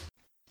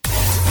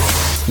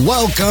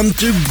Welcome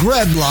to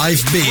Grab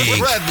Life Big.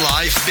 Grab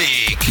Life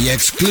Big. The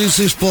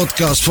exclusive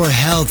podcast for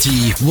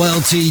healthy,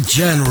 wealthy,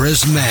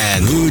 generous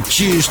men who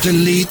choose to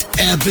lead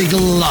epic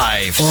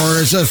life. Or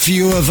as a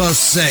few of us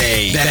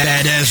say,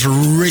 badass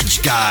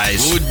rich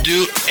guys who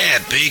do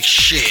epic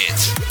shit.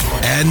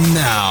 And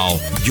now,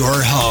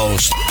 your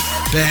host,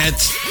 Pat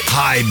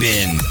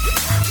Hiban.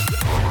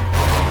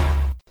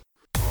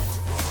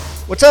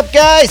 What's up,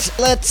 guys?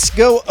 Let's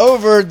go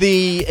over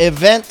the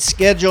event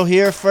schedule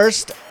here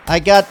first. I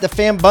got the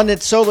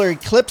Fambundant Solar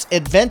Eclipse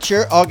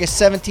Adventure,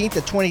 August 17th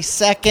to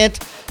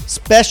 22nd.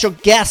 Special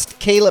guest,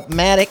 Caleb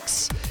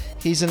Maddox.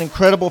 He's an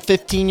incredible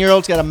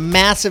 15-year-old. He's got a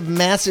massive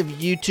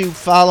YouTube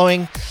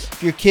following.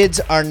 If your kids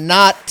are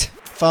not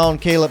following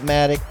Caleb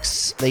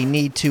Maddox, they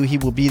need to. He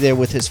will be there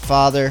with his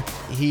father.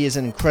 He is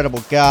an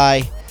incredible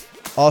guy.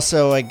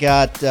 Also, I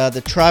got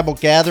the Tribal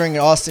Gathering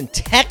in Austin,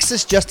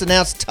 Texas, just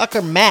announced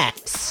Tucker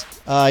Max.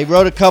 He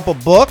wrote a couple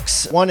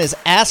books. One is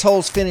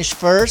Assholes Finish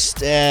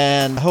First,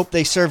 and I Hope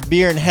They Serve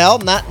Beer in Hell.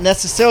 Not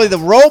necessarily the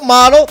role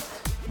model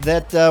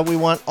that we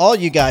want all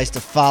you guys to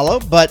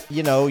follow, but,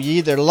 you know, you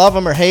either love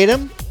him or hate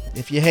him.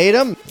 If you hate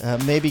him,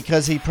 maybe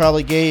because he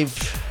probably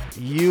gave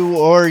you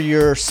or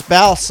your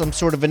spouse some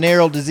sort of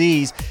venereal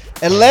disease.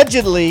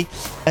 Allegedly,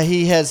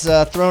 he has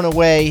thrown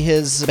away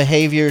his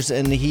behaviors,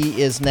 and he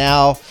is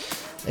now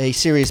a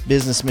serious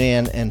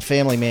businessman and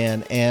family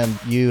man, and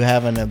you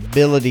have an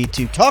ability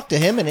to talk to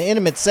him in an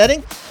intimate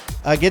setting,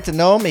 get to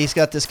know him. He's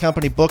got this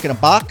company, Book in a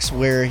Box,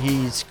 where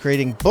he's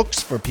creating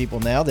books for people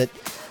now that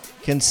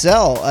can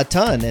sell a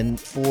ton. And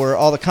for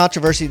all the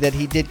controversy that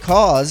he did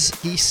cause,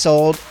 he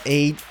sold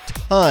a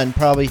ton,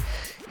 probably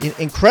an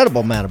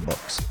incredible amount of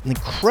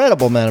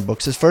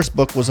books. His first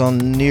book was on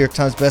the New York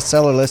Times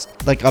bestseller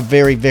list like a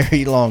very,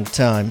 very long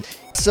time.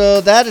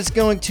 So that is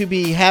going to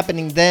be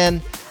happening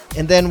then.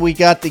 And then we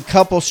got the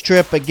couples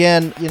trip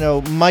again. You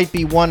know, might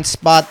be one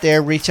spot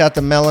there. Reach out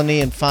to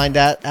Melanie and find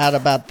out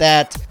about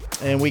that.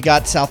 And we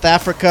got South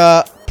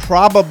Africa,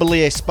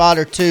 probably a spot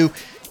or two.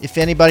 If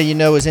anybody you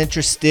know is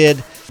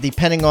interested,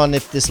 depending on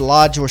if this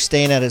lodge we're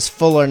staying at is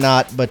full or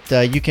not. But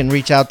you can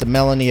reach out to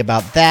Melanie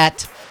about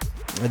that.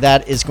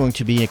 That is going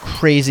to be a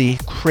crazy,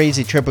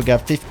 crazy trip. We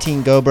got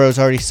 15 GoBros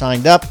already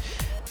signed up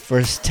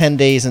for 10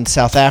 days in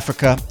South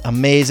Africa.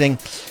 Amazing.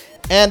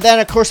 And then,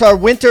 of course, our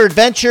winter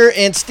adventure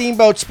in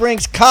Steamboat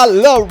Springs,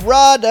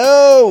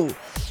 Colorado.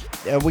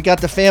 We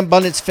got the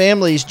Fambundance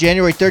families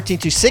January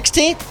 13th through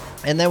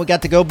 16th. And then we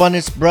got the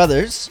GoBundance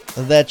Brothers.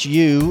 That's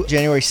you,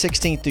 January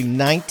 16th through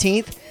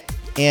 19th.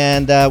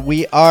 And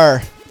we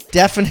are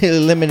definitely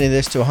limiting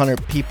this to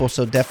 100 people.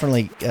 So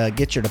definitely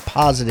get your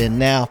deposit in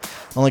now.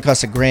 Only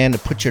costs $1,000 to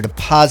put your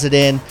deposit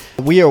in.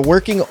 We are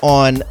working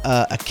on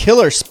a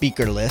killer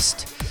speaker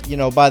list. You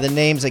know, by the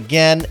names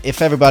again,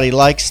 if everybody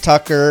likes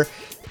Tucker,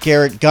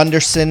 Garrett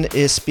Gunderson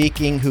is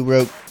speaking, who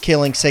wrote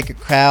Killing Sacred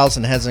Cows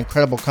and has an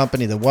incredible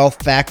company, The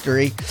Wealth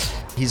Factory.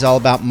 He's all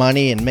about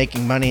money and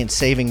making money and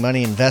saving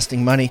money,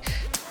 investing money.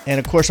 And,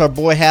 of course, our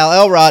boy Hal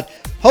Elrod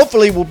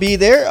hopefully will be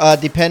there,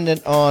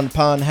 dependent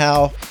upon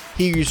how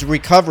he's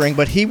recovering.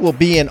 But he will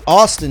be in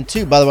Austin,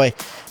 too, by the way.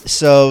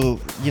 So,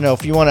 you know,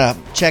 if you want to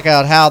check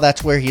out Hal,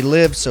 that's where he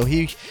lives. So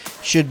he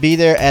should be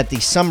there at the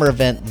summer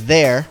event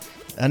there.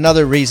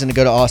 Another reason to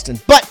go to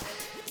Austin. But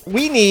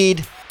we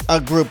need a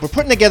group. We're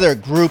putting together a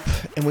group,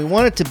 and we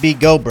want it to be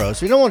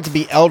GoBros. We don't want it to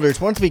be elders.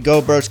 We want it to be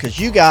GoBros because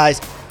you guys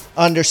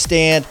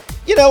understand,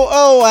 you know,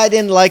 oh, I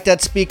didn't like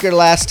that speaker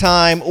last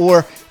time,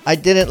 or I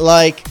didn't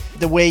like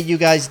the way you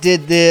guys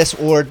did this,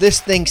 or this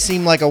thing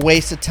seemed like a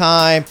waste of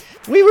time.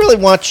 We really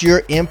want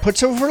your input.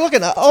 So we're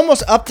looking at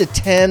almost up to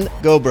 10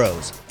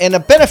 GoBros. And the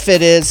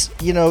benefit is,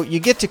 you know, you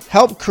get to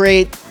help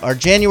create our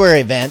January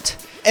event.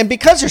 And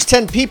because there's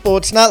 10 people,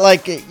 it's not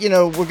like, you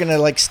know, we're going to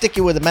like stick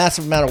you with a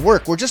massive amount of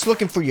work. We're just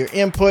looking for your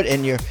input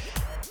and your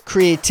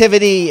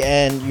creativity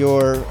and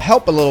your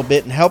help a little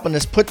bit in helping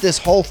us put this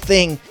whole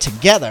thing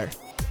together.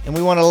 And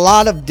we want a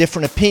lot of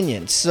different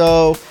opinions.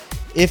 So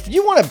if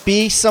you want to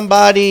be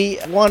somebody,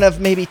 one of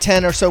maybe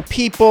 10 or so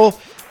people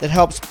that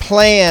helps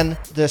plan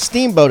the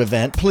Steamboat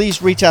event, please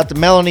reach out to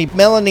Melanie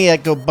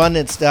at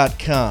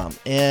GoBundance.com.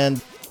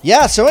 And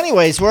yeah, so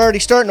anyways, we're already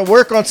starting to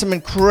work on some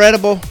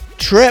incredible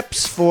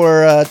trips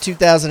for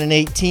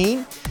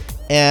 2018,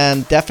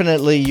 and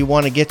definitely you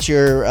want to get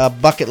your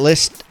bucket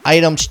list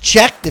items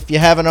checked if you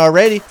haven't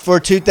already for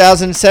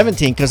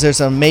 2017, because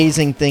there's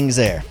amazing things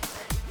there.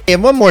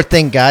 And one more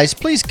thing, guys,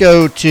 please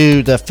go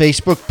to the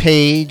Facebook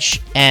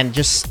page and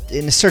just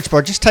in the search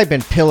bar, just type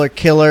in Pillar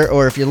Killer,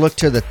 or if you look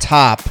to the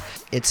top,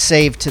 it's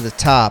saved to the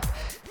top.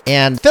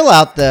 And fill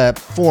out the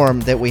form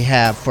that we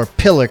have for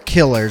Pillar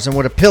Killers. And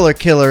what a Pillar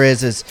Killer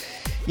is,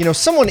 you know,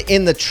 someone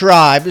in the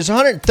tribe. There's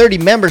 130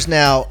 members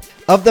now.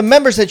 Of the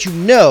members that you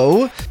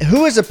know,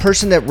 who is a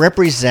person that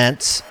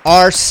represents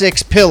our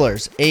 6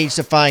 pillars?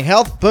 Age-defying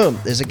health, boom,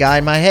 there's a guy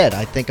in my head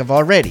I think of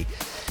already.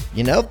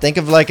 You know, think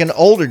of like an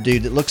older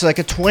dude that looks like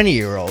a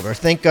 20-year-old. Or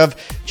think of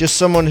just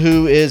someone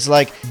who is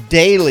like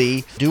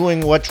daily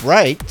doing what's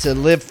right to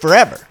live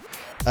forever.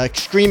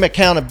 Extreme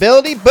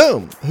accountability,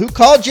 boom. Who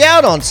called you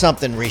out on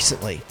something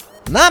recently?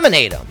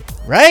 Nominate them.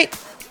 right?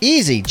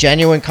 Easy.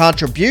 Genuine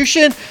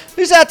contribution.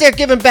 Who's out there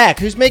giving back?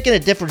 Who's making a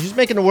difference? Who's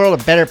making the world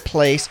a better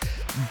place?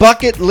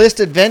 Bucket list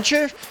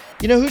adventure.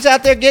 You know, who's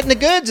out there getting the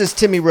goods, as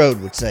Timmy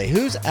Road would say?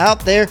 Who's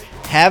out there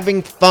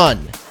having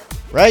fun,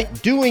 right?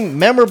 Doing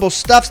memorable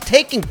stuff,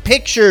 taking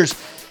pictures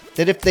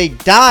that if they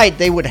died,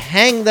 they would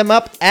hang them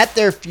up at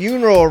their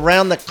funeral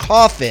around the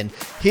coffin.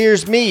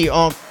 Here's me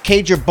on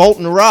Cager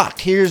Bolton Rock.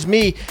 Here's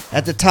me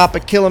at the top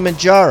of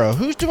Kilimanjaro.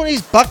 Who's doing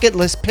these bucket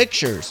list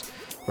pictures,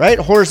 right?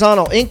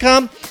 Horizontal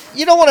income.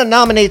 You don't want to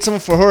nominate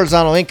someone for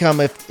horizontal income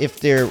if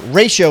their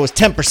ratio is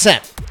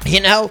 10%. You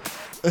know,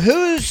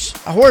 whose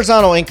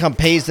horizontal income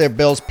pays their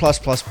bills plus,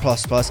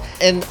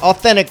 and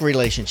authentic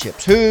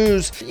relationships? Who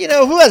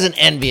has an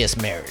envious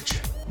marriage?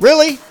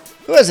 Really?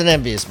 Who has an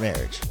envious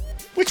marriage?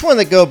 Which one of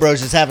the Go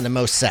Bros is having the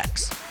most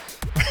sex?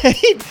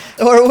 Right?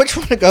 Or which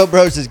one of the Go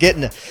Bros is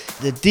getting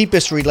the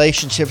deepest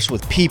relationships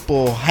with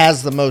people,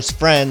 has the most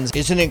friends,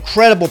 is an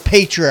incredible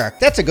patriarch?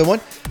 That's a good one.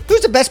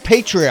 Who's the best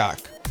patriarch,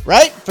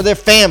 right? For their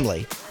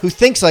family, who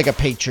thinks like a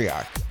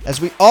patriarch,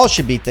 as we all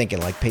should be thinking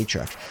like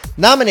patriarchs.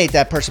 Nominate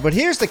that person. But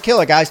here's the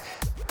killer, guys.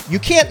 You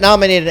can't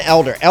nominate an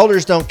elder.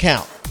 Elders don't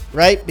count,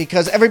 right?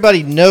 Because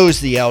everybody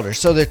knows the elder,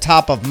 so they're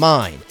top of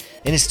mind.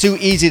 And it's too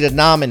easy to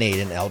nominate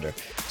an elder.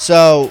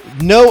 So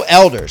no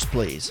elders,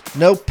 please.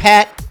 No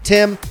Pat,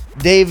 Tim,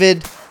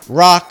 David,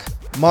 Rock,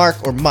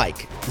 Mark, or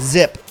Mike.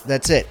 Zip.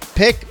 That's it.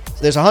 Pick.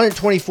 There's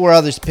 124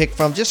 others to pick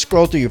from. Just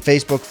scroll through your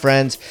Facebook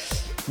friends.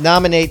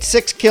 Nominate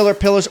 6 killer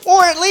pillars,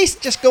 or at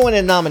least just go in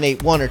and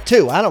nominate 1 or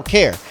 2. I don't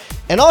care.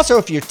 And also,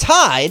 if you're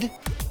tied,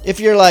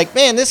 if you're like,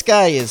 man, this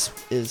guy is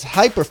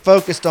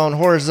hyper-focused on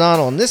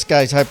horizontal and this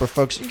guy's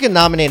hyper-focused, you can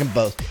nominate them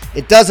both.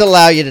 It does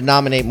allow you to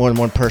nominate more than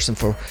one person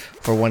for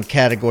one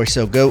category,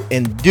 so go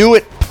and do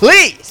it,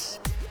 please.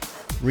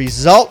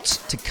 Results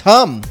to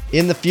come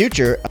in the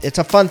future. It's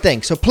a fun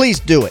thing, so please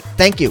do it.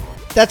 Thank you.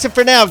 That's it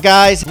for now,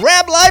 guys.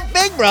 Grab life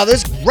big,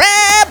 brothers.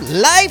 Grab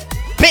life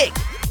big.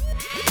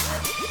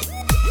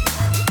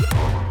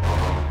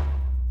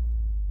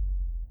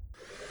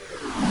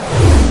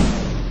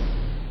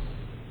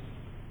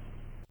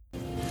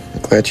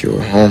 I'm glad you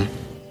were home.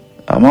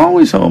 I'm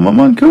always home. I'm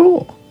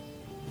uncool.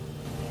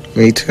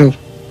 Me too.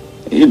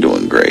 You're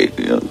doing great.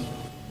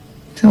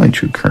 The only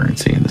true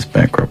currency in this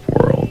bankrupt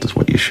world is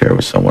what you share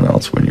with someone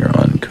else when you're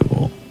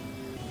uncool.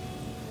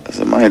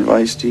 So my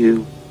advice to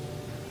you,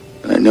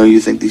 and I know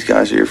you think these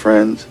guys are your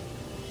friends,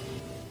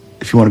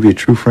 if you want to be a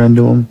true friend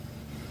to them,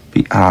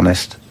 be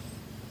honest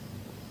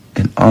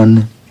and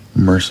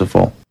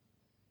unmerciful.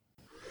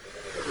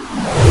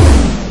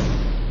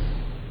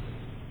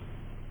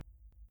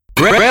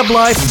 Grab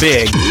life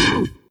big.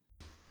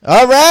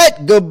 All right,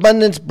 Go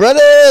Abundance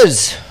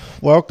brothers.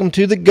 Welcome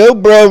to the Go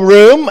Bro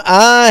Room.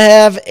 I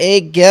have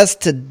a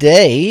guest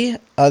today,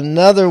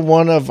 another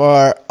one of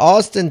our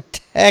Austin,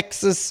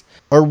 Texas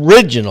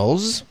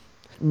originals,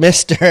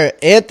 Mr.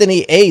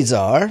 Anthony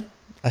Azar.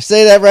 I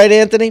say that right,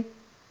 Anthony?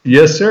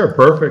 Yes, sir.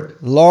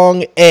 Perfect.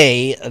 Long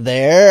A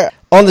there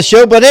on the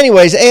show. But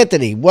anyways,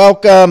 Anthony,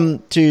 welcome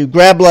to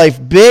Grab Life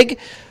Big.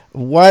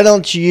 Why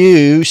don't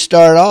you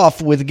start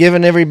off with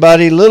giving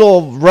everybody a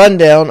little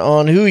rundown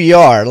on who you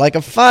are, like a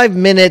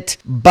 5-minute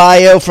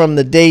bio from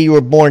the day you were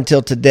born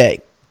till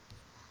today.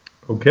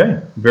 Okay,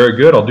 very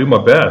good. I'll do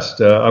my best.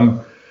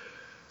 I'm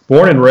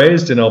born and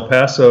raised in El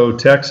Paso,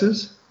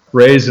 Texas,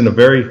 raised in a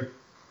very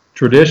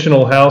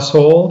traditional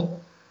household.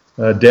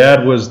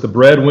 Dad was the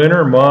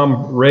breadwinner.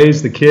 Mom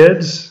raised the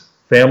kids,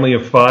 family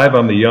of 5.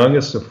 I'm the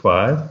youngest of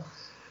 5.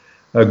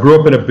 I grew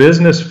up in a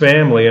business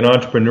family, an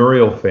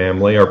entrepreneurial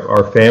family.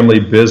 Our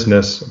family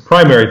business,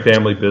 primary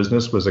family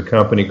business, was a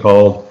company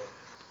called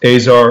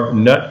Azar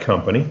Nut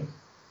Company.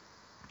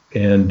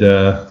 And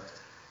at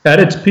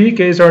its peak,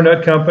 Azar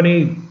Nut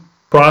Company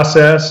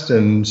processed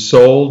and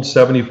sold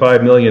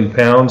 75 million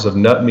pounds of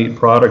nut meat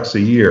products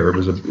a year. It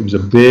was a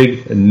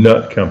big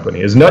nut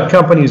company. As nut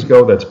companies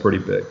go, that's pretty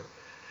big.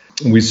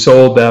 We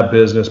sold that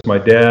business. My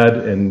dad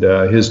and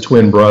his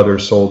twin brother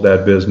sold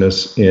that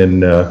business in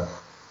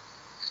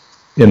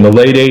the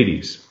late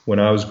 80s when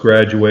I was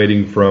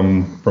graduating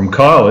from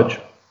college.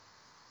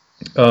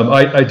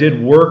 I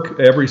did work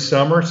every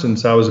summer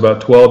since I was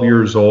about 12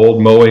 years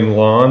old, mowing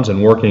lawns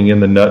and working in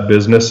the nut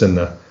business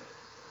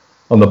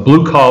on the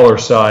blue-collar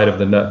side of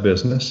the nut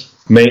business,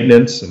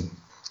 maintenance and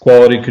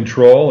quality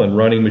control and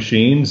running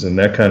machines and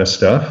that kind of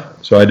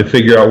stuff. So I had to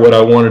figure out what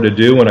I wanted to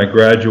do when I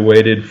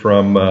graduated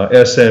from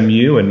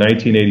SMU in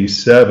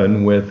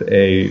 1987 with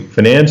a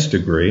finance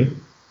degree.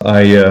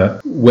 I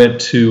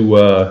went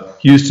to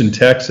Houston,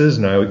 Texas,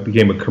 and I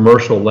became a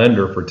commercial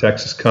lender for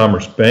Texas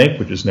Commerce Bank,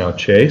 which is now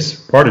Chase,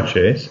 part of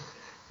Chase,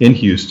 in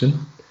Houston.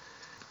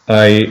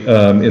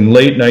 In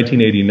late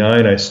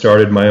 1989, I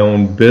started my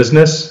own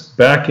business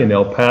back in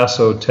El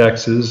Paso,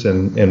 Texas,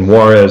 and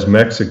Juarez,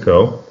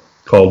 Mexico,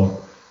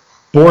 called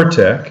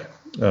Bortec.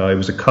 It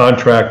was a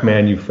contract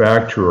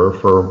manufacturer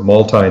for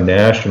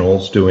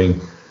multinationals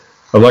doing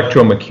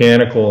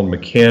electromechanical and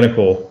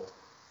mechanical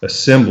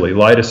assembly,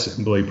 light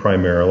assembly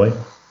primarily.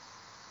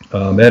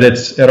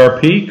 At our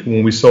peak,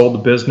 when we sold the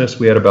business,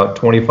 we had about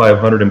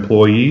 2,500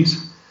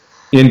 employees.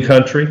 in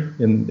country,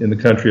 in the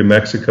country of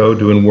Mexico,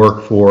 doing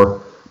work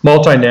for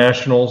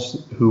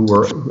multinationals who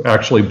were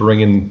actually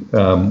bringing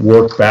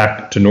work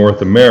back to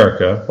North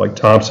America, like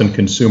Thompson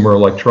Consumer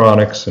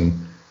Electronics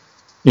and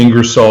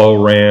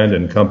Ingersoll Rand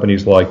and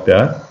companies like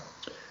that.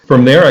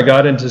 From there, I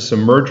got into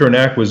some merger and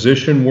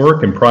acquisition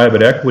work and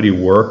private equity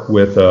work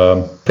with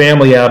a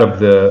family out of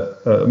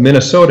the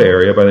Minnesota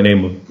area by the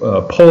name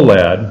of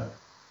Pohlad.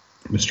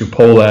 Mr.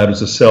 Pohlad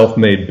was a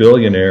self-made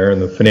billionaire in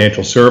the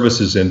financial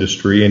services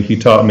industry, and he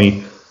taught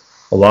me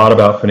a lot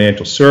about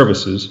financial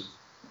services.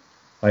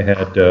 I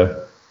had,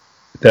 at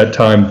that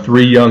time,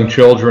 3 young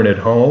children at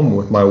home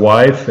with my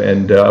wife,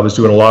 and I was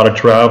doing a lot of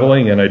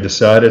traveling, and I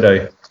decided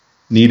I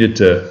needed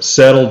to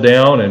settle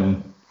down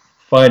and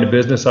find a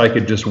business I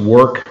could just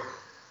work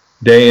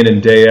day in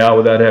and day out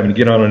without having to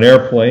get on an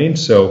airplane.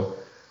 So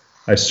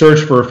I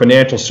searched for a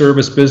financial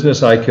service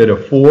business I could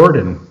afford,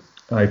 and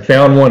I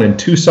found one in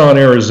Tucson,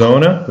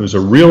 Arizona. It was a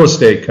real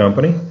estate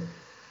company,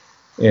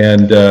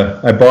 and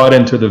I bought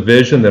into the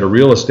vision that a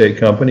real estate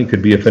company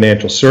could be a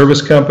financial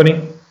service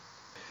company.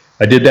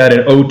 I did that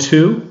in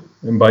 2002,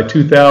 and by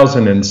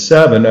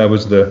 2007, I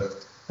was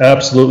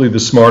absolutely the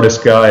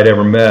smartest guy I'd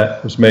ever met.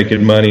 I was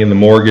making money in the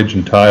mortgage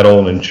and title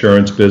and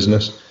insurance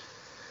business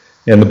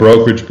and the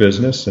brokerage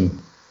business.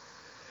 And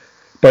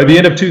by the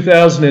end of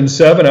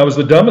 2007, I was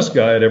the dumbest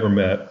guy I'd ever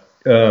met.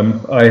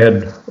 I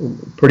had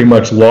pretty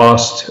much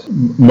lost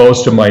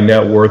most of my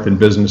net worth in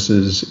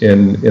businesses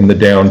in the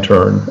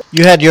downturn.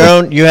 You had your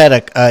own. You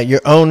had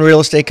your own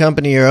real estate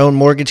company, your own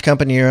mortgage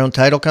company, your own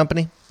title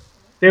company.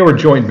 They were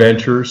joint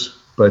ventures,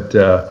 but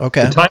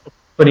okay. The title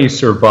company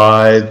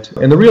survived,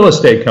 and the real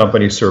estate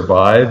company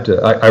survived.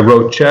 I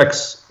wrote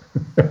checks.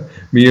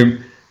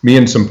 Me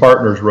and some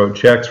partners wrote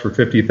checks for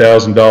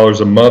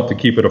 $50,000 a month to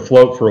keep it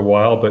afloat for a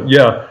while. But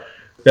yeah,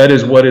 that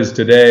is what is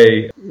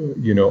today,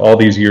 all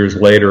these years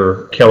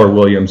later, Keller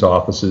Williams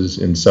offices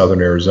in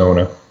Southern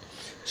Arizona.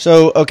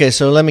 So, okay,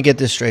 so let me get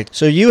this straight.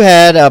 So you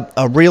had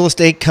a real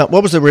estate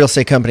what was the real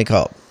estate company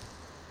called?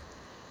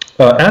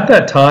 At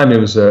that time, it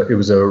was a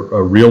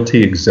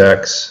Realty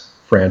Execs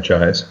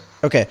franchise.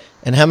 Okay,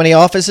 and how many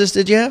offices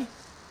did you have?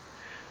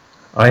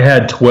 I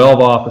had 12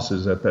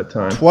 offices at that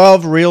time.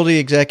 12 Realty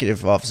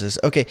Executive offices.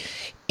 Okay,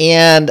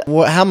 and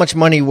how much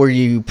money were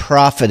you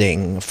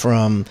profiting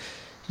from,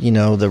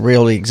 the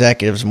Realty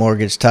Executives,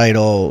 mortgage,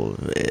 title,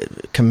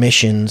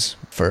 commissions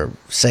for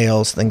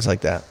sales, things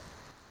like that?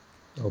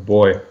 Oh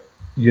boy.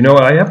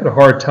 I have a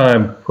hard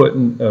time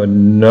putting a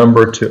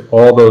number to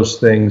all those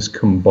things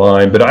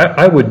combined, but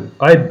I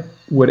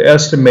would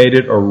estimate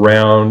it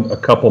around a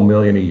couple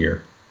million a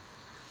year.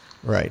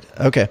 Right.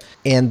 Okay.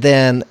 And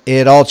then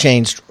it all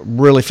changed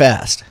really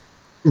fast.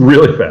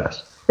 Really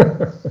fast.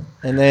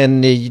 And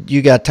then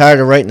you got tired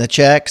of writing the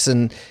checks,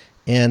 and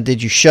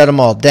did you shut them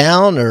all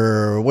down,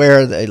 or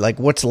where are they? Like,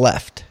 what's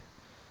left?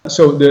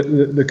 So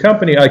the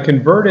company, I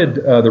converted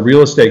the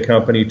real estate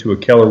company to a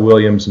Keller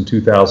Williams in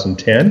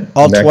 2010.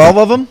 All 12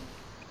 of them?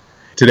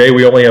 Today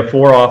we only have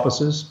 4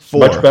 offices. 4.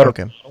 Much better.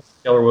 Okay. Model.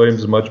 Keller Williams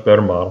is a much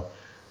better model.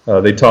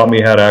 They taught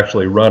me how to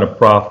actually run a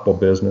profitable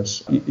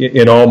business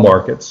in all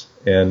markets,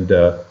 and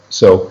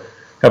so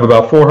have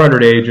about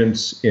 400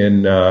 agents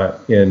in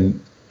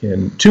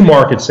 2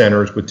 market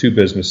centers with 2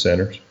 business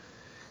centers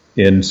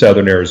in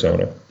Southern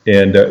Arizona,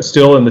 and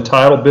still in the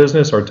title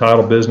business. Our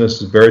title business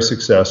is very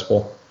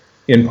successful,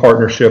 in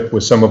partnership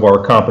with some of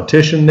our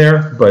competition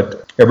there,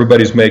 but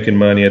everybody's making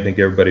money. I think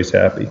everybody's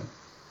happy.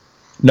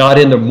 Not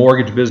in the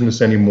mortgage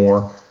business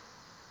anymore,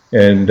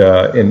 and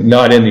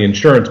not in the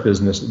insurance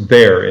business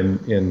there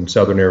in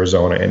Southern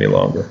Arizona any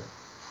longer.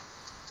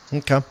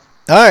 Okay. All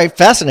right.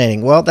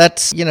 Fascinating. Well,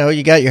 that's,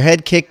 you got your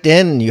head kicked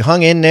in, and you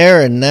hung in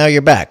there, and now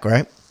you're back,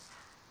 right?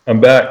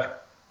 I'm back.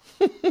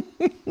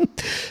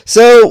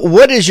 So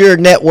what is your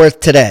net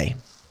worth today?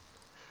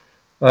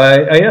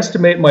 I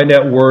estimate my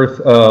net worth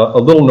a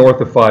little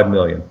north of $5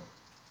 million.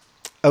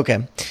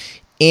 Okay.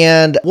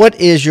 And what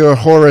is your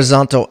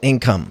horizontal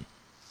income?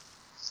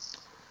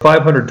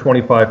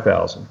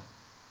 $525,000.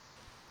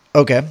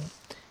 Okay.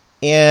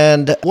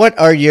 And what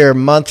are your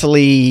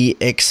monthly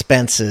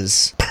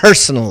expenses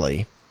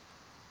personally?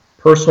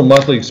 Personal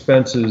monthly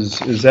expenses,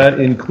 does that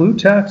include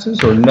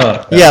taxes or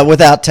not? Yeah,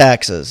 without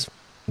taxes.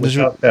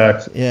 Without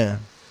taxes. Yeah.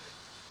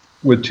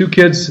 With 2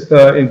 kids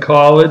in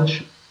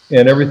college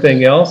and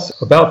everything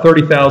else, about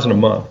 $30,000 a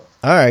month.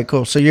 All right,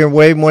 cool. So you're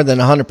way more than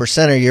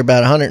 100%er. You're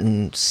about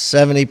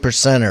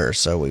 170%er or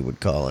so, we would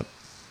call it.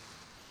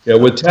 Yeah,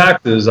 with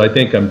taxes, I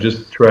think I'm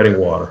just treading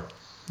water.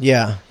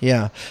 Yeah.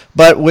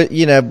 But we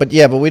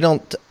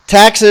don't.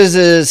 Taxes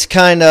is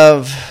kind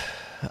of,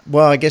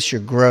 well, I guess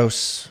you're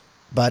gross.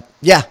 But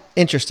yeah,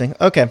 interesting.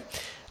 Okay.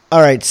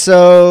 All right.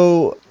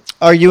 So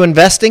are you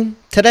investing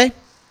today?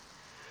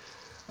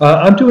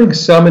 I'm doing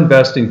some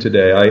investing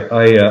today.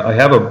 I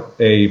have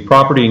a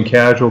property and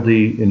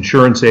casualty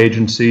insurance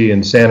agency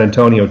in San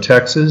Antonio,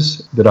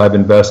 Texas, that I've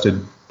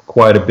invested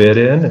quite a bit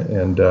in,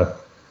 and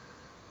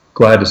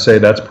glad to say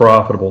that's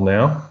profitable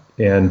now.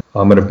 And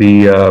I'm going to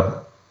be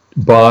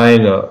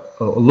buying a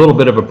little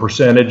bit of a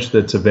percentage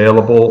that's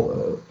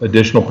available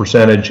additional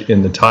percentage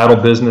in the title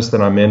business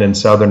that I'm in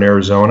southern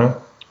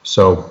Arizona.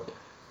 So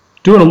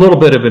doing a little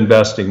bit of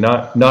investing,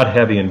 not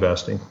heavy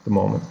investing at the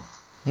moment.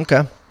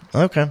 Okay.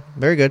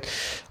 Very good.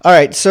 All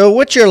right. So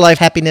what's your life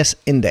happiness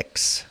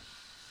index?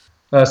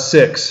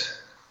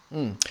 6.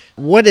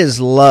 What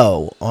is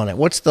low on it?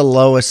 What's the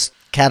lowest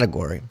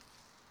category?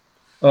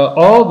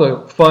 All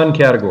the fun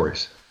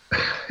categories.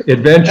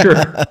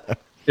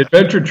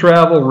 Adventure,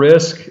 travel,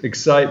 risk,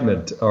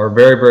 excitement are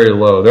very, very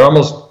low. They're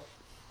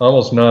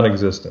almost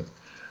non-existent.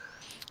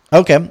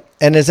 Okay.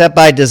 And is that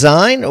by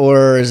design,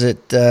 or is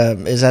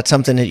that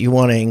something that you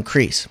want to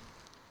increase?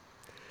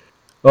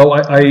 Oh,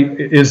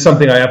 it is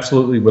something I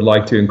absolutely would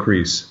like to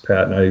increase,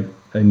 Pat, and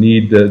I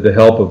need the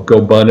help of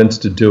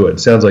GoBundance to do it.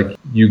 Sounds like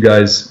you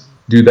guys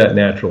do that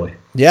naturally.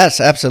 Yes,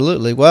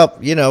 absolutely. Well,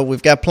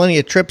 we've got plenty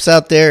of trips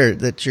out there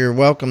that you're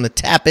welcome to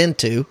tap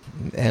into,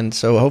 and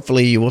so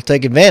hopefully you will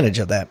take advantage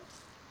of that.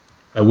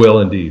 I will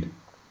indeed.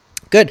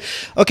 Good.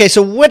 Okay,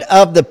 so what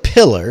of the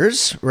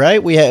pillars,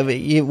 right? We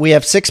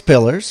have 6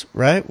 pillars,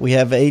 right? We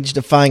have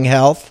age-defying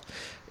health,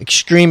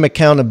 extreme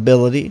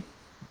accountability,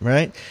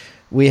 right?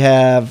 We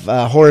have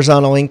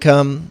horizontal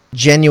income,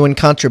 genuine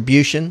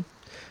contribution,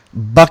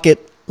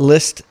 bucket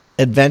list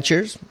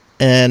adventures,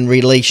 and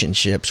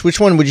relationships. Which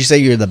one would you say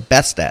you're the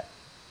best at?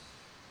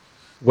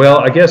 Well,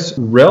 I guess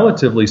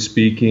relatively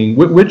speaking,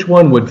 which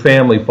one would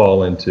family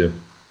fall into?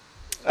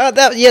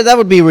 That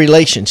would be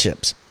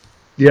relationships.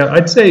 Yeah,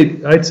 I'd say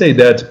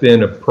that's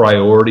been a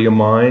priority of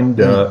mine,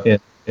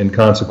 and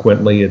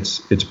consequently,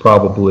 it's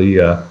probably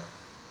the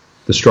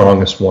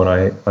strongest one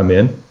I'm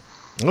in.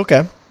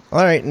 Okay,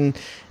 all right,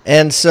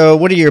 and so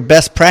what are your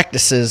best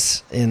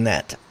practices in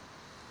that?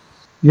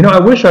 I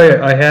wish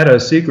I had a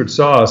secret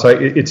sauce.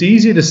 It's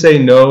easy to say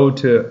no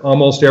to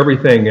almost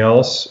everything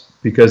else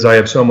because I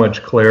have so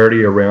much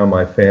clarity around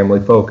my family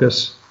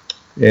focus,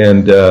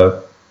 and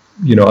I'm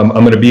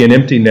going to be an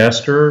empty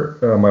nester.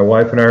 My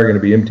wife and I are going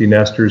to be empty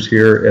nesters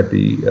here at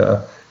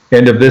the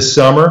end of this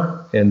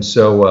summer, and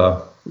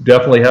so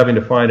definitely having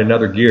to find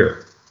another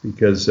gear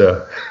because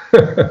the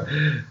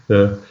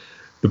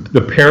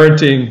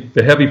parenting,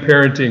 the heavy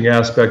parenting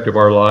aspect of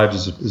our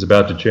lives is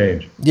about to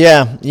change.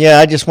 Yeah,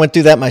 I just went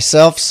through that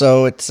myself,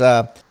 so it's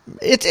a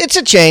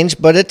change,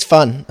 but it's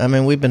fun. I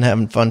mean, we've been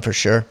having fun for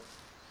sure.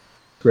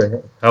 Great.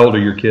 How old are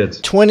your kids?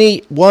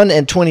 21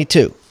 and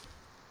 22.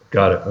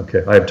 Got it.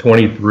 Okay. I have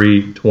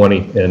 23, 20,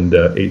 and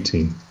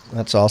 18.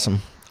 That's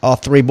awesome. All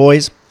 3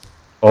 boys?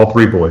 All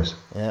 3 boys.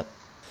 Yeah.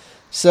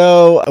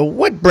 So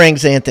what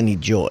brings Anthony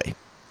joy?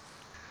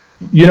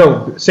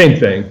 Same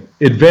thing.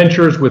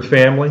 Adventures with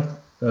family,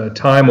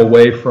 time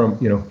away from,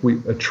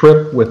 a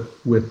trip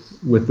with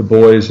the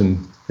boys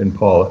and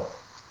Paula.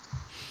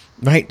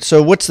 Right.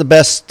 So what's the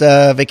best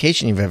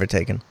vacation you've ever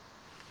taken?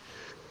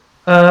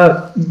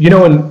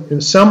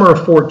 In summer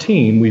of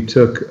 14, we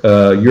took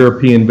a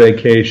European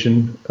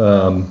vacation,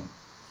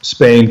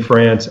 Spain,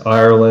 France,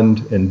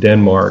 Ireland, and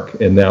Denmark,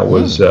 and that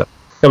was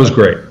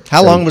great.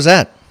 How long was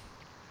that?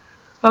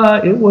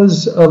 It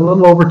was a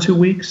little over 2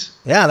 weeks.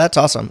 Yeah, that's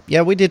awesome.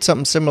 Yeah, we did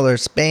something similar.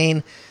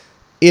 Spain,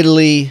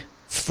 Italy,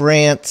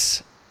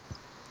 France,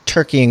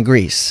 Turkey, and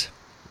Greece.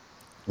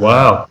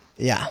 Wow.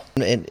 Yeah,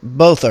 and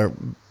both are.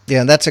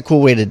 Yeah, that's a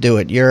cool way to do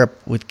it.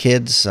 Europe with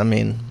kids,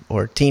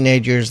 or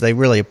teenagers, they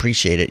really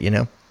appreciate it,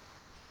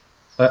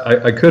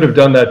 I could have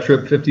done that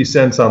trip 50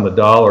 cents on the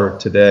dollar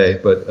today,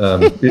 but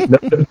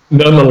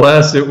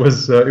nonetheless, it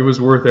was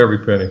worth every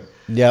penny.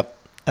 Yep,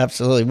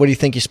 absolutely. What do you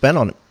think you spent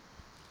on it?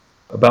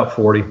 About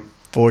 40.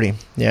 40,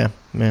 yeah.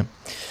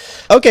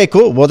 Okay,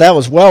 cool. Well, that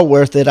was well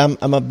worth it. I'm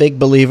a big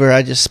believer.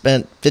 I just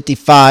spent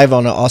 $55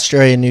 on an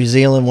Australia-New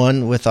Zealand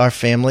one with our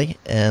family,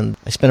 and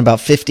I spent about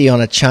 $50 on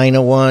a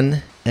China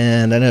one.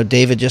 And I know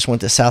David just went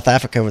to South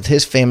Africa with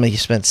his family. He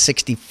spent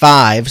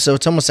 $65, so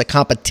it's almost a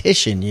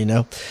competition,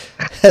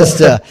 as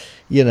to,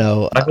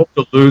 I hope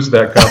to lose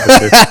that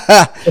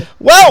competition.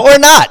 Well, or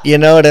not, you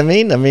know what I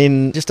mean? I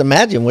mean, just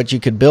imagine what you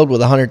could build with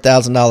a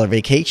 $100,000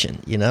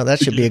 vacation. That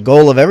should be a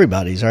goal of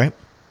everybody's, right?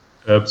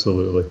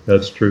 Absolutely,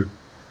 that's true.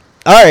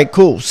 All right,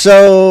 cool.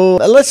 So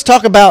let's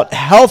talk about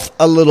health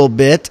a little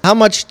bit. How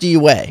much do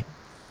you weigh?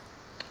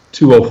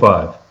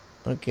 205.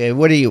 Okay,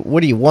 what do you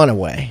want to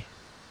weigh?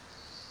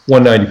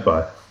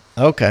 195.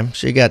 Okay,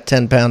 so you got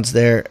 10 pounds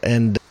there.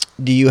 And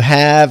do you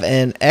have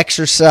an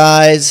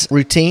exercise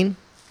routine?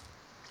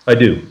 I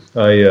do.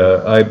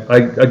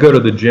 I go to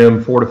the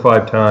gym 4 to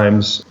 5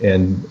 times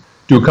and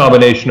do a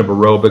combination of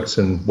aerobics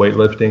and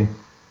weightlifting,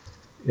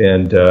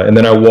 and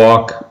then I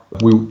walk.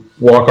 We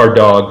walk our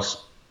dogs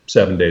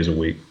 7 days a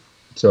week,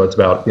 so it's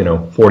about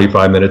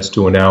 45 minutes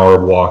to an hour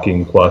of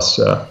walking plus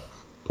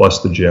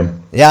the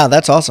gym. Yeah,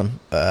 that's awesome.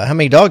 How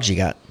many dogs you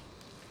got?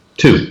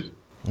 2.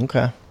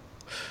 Okay.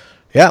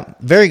 Yeah,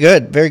 very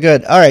good. Very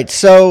good. All right.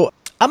 So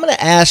I'm going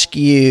to ask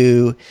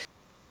you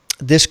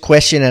this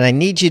question, and I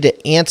need you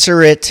to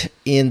answer it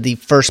in the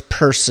first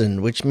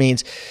person, which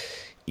means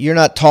you're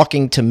not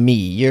talking to me.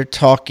 You're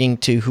talking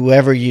to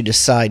whoever you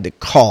decide to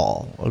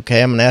call.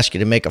 Okay. I'm going to ask you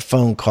to make a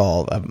phone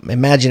call, an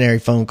imaginary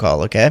phone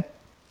call. Okay.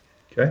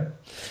 Okay.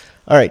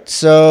 All right,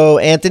 so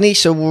Anthony,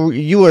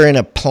 you were in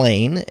a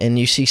plane and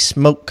you see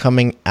smoke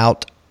coming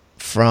out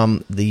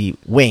from the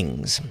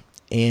wings,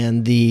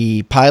 and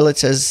the pilot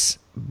says,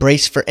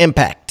 "Brace for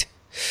impact."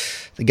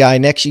 The guy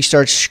next to you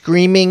starts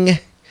screaming.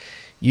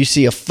 You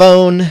see a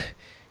phone.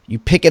 You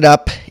pick it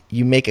up.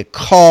 You make a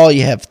call.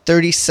 You have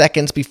 30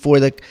 seconds before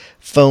the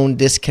phone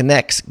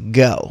disconnects.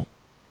 Go.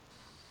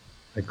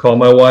 I call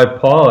my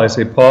wife, Paula. I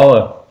say,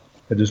 "Paula,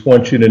 I just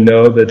want you to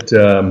know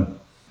that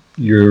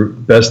you're the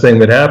best thing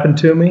that happened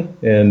to me,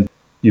 and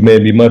you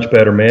made me a much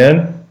better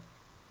man.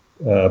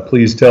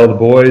 Please tell the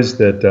boys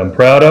that I'm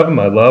proud of them.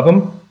 I love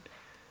them.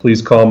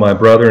 Please call my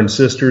brother and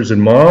sisters and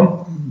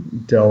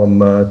mom. Tell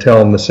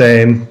them the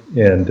same,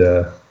 and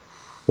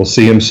we'll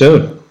see them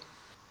soon."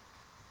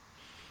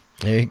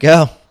 There you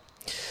go.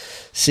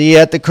 See you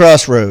at the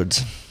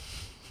crossroads.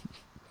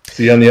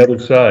 See you on the other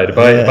side. If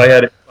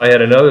I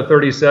had another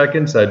 30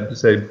 seconds, I'd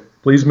say,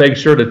 please make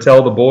sure to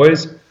tell the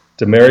boys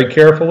to marry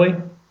carefully,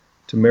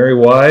 to marry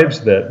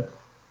wives that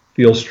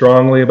feel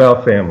strongly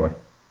about family.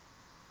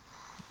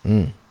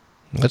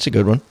 That's a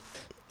good one.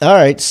 All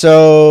right,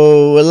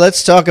 so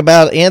let's talk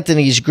about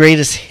Anthony's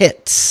greatest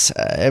hits.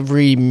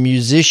 Every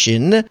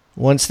musician,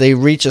 once they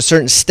reach a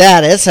certain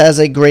status, has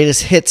a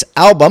greatest hits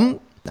album.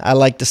 I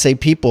like to say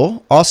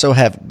people also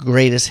have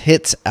greatest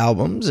hits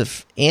albums.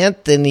 If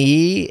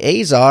Anthony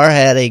Azar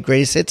had a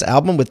greatest hits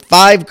album with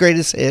 5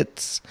 greatest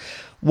hits,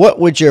 what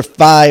would your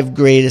 5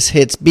 greatest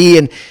hits be?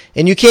 And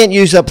you can't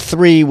use up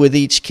 3 with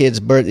each kid's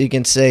birth. You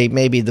can say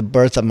maybe the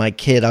birth of my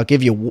kid. I'll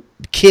give you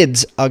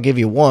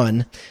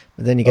 1.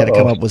 But then you got to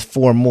come up with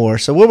 4 more.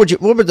 So what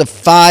were the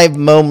 5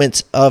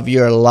 moments of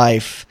your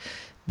life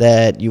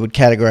that you would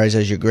categorize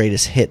as your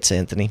greatest hits,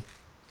 Anthony?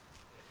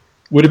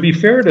 Would it be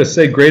fair to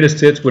say greatest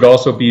hits would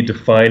also be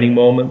defining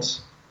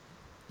moments?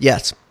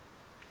 Yes.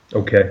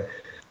 Okay.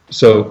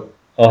 So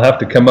I'll have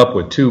to come up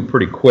with 2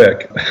 pretty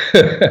quick.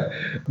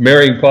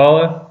 Marrying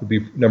Paula would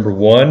be number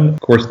 1.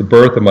 Of course, the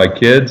birth of my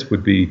kids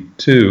would be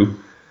 2.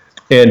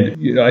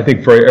 And I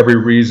think for every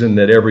reason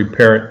that every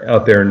parent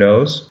out there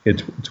knows,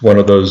 it's one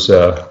of those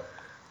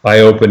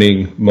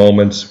eye-opening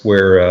moments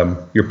where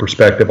your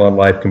perspective on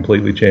life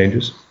completely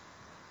changes.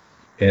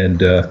 And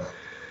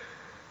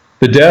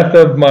the death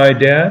of my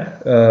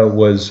dad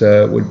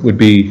would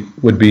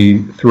be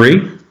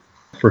 3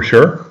 for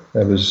sure.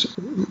 That was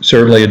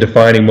certainly a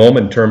defining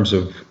moment in terms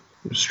of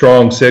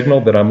strong signal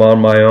that I'm on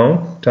my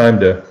own. Time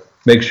to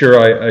make sure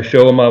I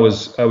show him I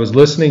was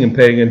listening and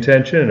paying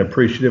attention and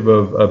appreciative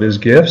of his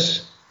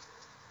gifts.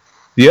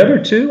 The other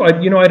 2,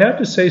 I'd have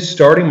to say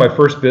starting my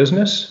first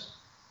business,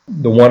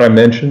 the one I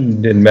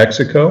mentioned in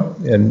Mexico,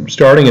 and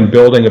starting and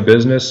building a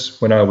business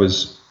when I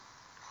was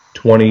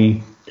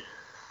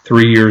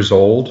 23 years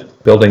old,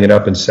 building it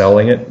up and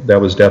selling it.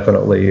 That was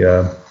definitely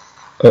a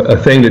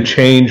thing that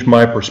changed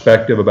my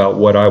perspective about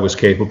what I was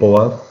capable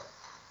of.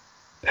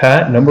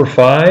 Pat, number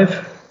 5,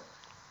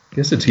 I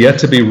guess it's yet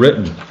to be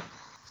written.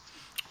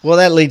 Well,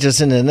 that leads us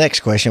into the next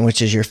question,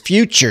 which is your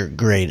future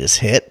greatest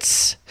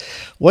hits.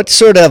 What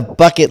sort of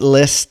bucket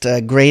list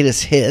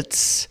greatest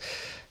hits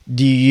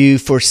do you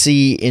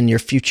foresee in your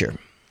future?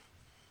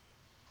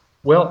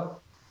 Well,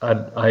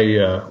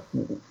 I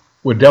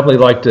would definitely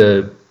like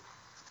to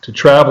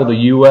travel the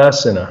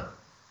U.S. in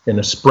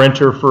a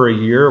Sprinter for a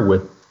year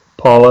with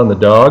Paula and the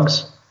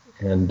dogs,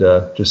 and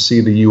just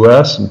see the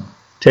U.S. and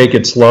take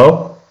it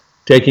slow.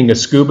 Taking a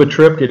scuba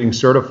trip, getting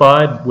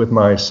certified with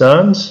my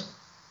sons.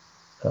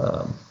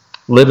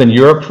 Live in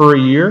Europe for a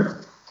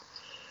year.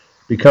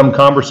 Become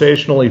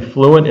conversationally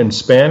fluent in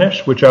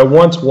Spanish, which I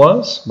once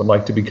was, would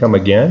like to become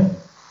again.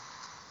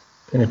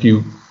 And if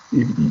you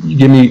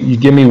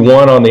give me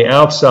one on the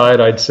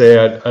outside, I'd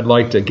say I'd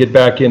like to get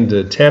back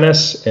into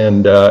tennis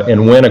and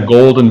win a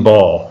golden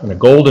ball. And a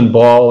golden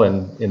ball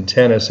in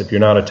tennis, if you're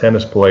not a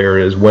tennis player,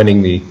 is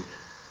winning the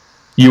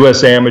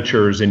U.S.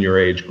 amateurs in your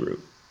age group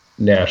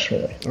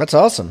nationally. That's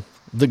awesome.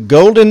 The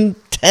golden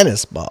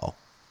tennis ball.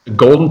 The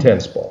golden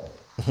tennis ball.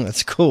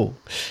 That's cool.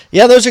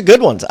 Yeah, those are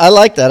good ones. I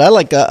like that. I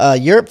like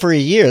Europe for a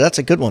year. That's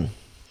a good one.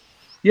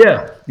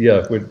 Yeah.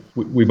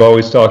 We've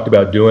always talked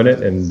about doing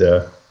it, and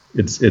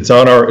it's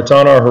on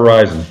our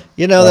horizon.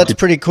 That's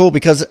pretty cool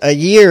because a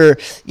year.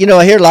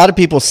 I hear a lot of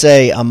people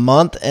say a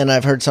month, and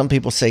I've heard some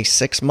people say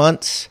 6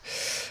 months,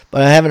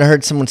 but I haven't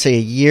heard someone say a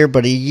year.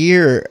 But a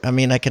year, I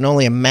mean, I can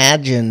only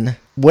imagine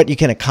what you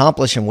can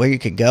accomplish and where you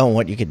could go and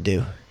what you could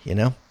do.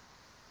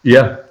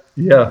 Yeah.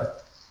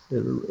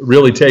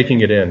 Really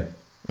taking it in.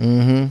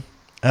 Mm-hmm.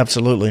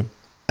 Absolutely.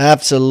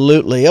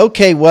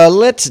 Okay, well,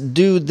 let's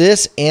do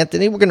this,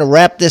 Anthony. We're going to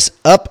wrap this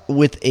up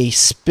with a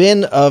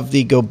spin of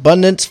the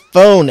GoBundance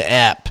phone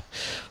app.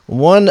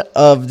 One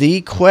of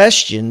the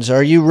questions,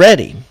 are you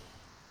ready?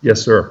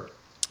 Yes, sir.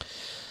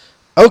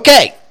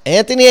 Okay,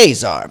 Anthony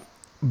Azar.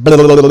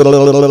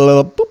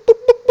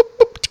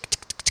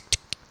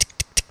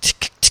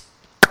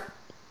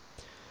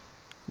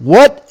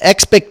 What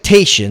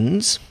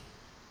expectations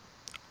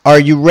are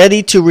you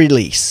ready to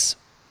release?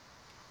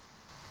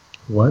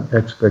 What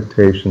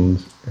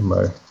expectations am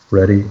I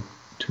ready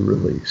to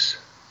release?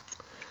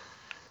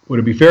 would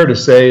it be fair to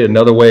say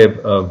another way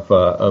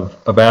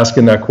of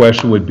asking that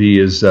question would be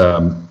is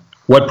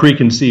what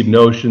preconceived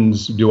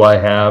notions do I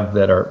have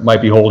that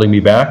might be holding me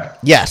back?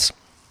 Yes.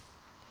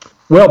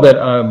 Well, that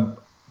I'm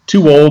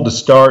too old to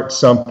start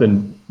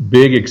something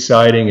big,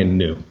 exciting, and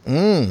new.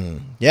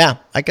 Yeah,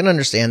 I can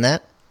understand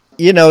that.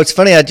 You know, it's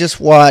funny. I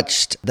just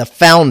watched The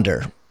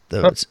Founder,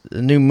 the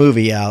new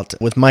movie out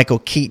with Michael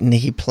Keaton.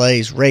 He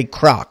plays Ray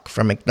Kroc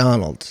from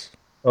McDonald's.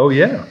 Oh,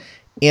 yeah.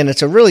 And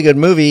it's a really good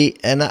movie.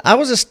 And I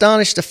was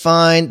astonished to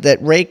find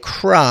that Ray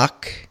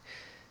Kroc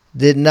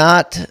did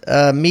not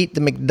meet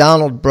the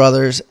McDonald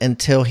brothers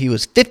until he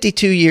was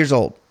 52 years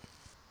old.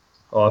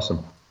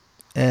 Awesome.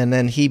 And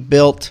then he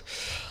built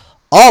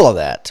all of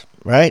that,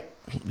 right?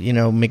 You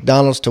know,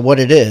 McDonald's to what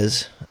it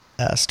is,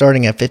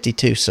 starting at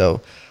 52. So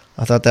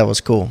I thought that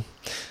was cool.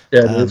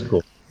 Yeah, that's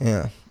cool.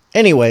 Yeah.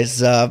 Anyways,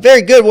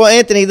 very good. Well,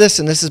 Anthony,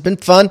 listen, this has been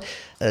fun.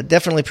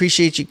 Definitely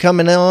appreciate you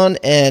coming on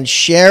and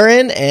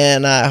sharing,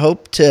 and I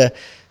hope to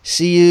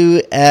see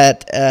you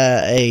at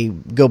a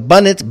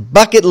GoBundance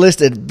bucket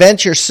list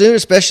adventure soon,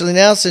 especially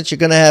now since you're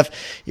going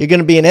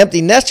to be an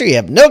empty nester. You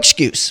have no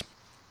excuse.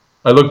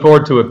 I look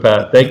forward to it,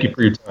 Pat. Thank you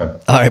for your time.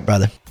 All right,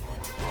 brother.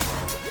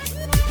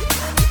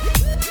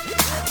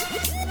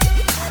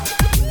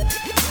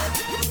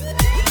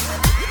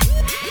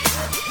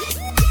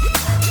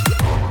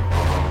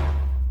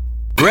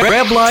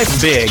 Grab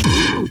Life Big.